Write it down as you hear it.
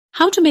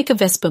How to make a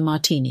Vesper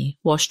martini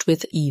washed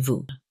with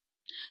EVOO.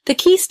 The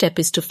key step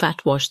is to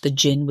fat wash the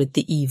gin with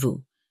the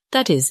EVOO,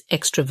 that is,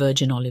 extra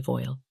virgin olive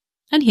oil.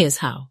 And here's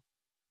how.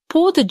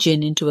 Pour the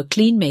gin into a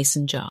clean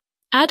mason jar.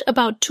 Add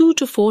about 2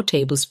 to 4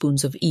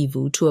 tablespoons of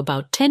EVOO to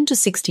about 10 to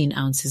 16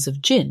 ounces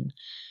of gin.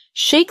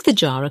 Shake the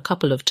jar a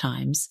couple of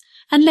times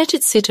and let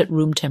it sit at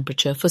room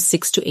temperature for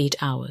 6 to 8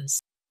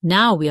 hours.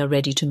 Now we are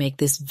ready to make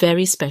this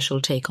very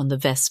special take on the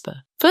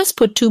Vesper. First,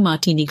 put 2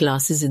 martini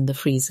glasses in the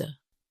freezer.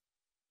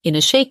 In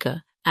a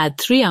shaker, add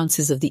 3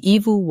 ounces of the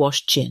EVOO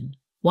washed gin,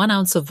 1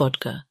 ounce of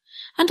vodka,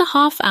 and a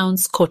 ½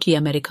 ounce cocci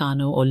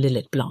americano or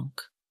Lillet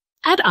blanc.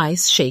 Add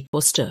ice, shake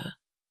or stir.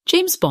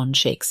 James Bond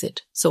shakes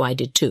it, so I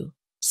did too.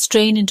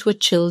 Strain into a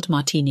chilled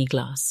martini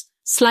glass.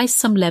 Slice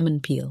some lemon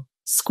peel.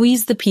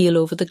 Squeeze the peel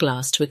over the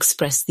glass to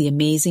express the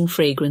amazing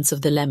fragrance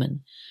of the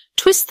lemon.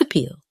 Twist the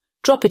peel,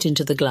 drop it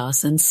into the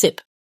glass and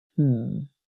sip.